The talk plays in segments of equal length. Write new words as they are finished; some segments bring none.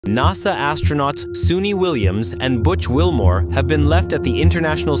NASA astronauts Suni Williams and Butch Wilmore have been left at the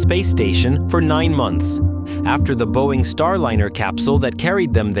International Space Station for 9 months, after the Boeing Starliner capsule that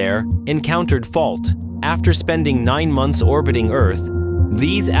carried them there encountered fault. After spending 9 months orbiting Earth,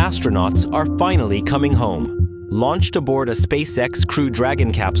 these astronauts are finally coming home. Launched aboard a SpaceX Crew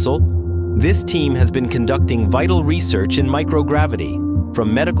Dragon capsule, this team has been conducting vital research in microgravity,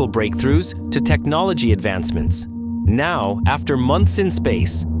 from medical breakthroughs to technology advancements. Now, after months in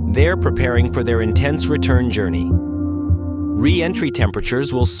space, they're preparing for their intense return journey. Re-entry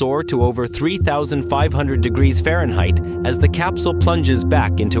temperatures will soar to over 3,500 degrees Fahrenheit as the capsule plunges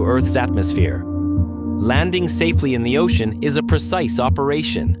back into Earth's atmosphere. Landing safely in the ocean is a precise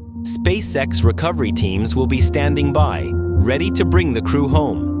operation. SpaceX recovery teams will be standing by, ready to bring the crew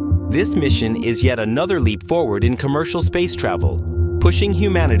home. This mission is yet another leap forward in commercial space travel, pushing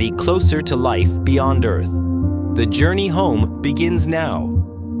humanity closer to life beyond Earth. The journey home begins now.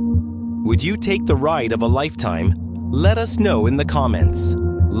 Would you take the ride of a lifetime? Let us know in the comments.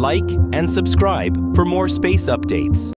 Like and subscribe for more space updates.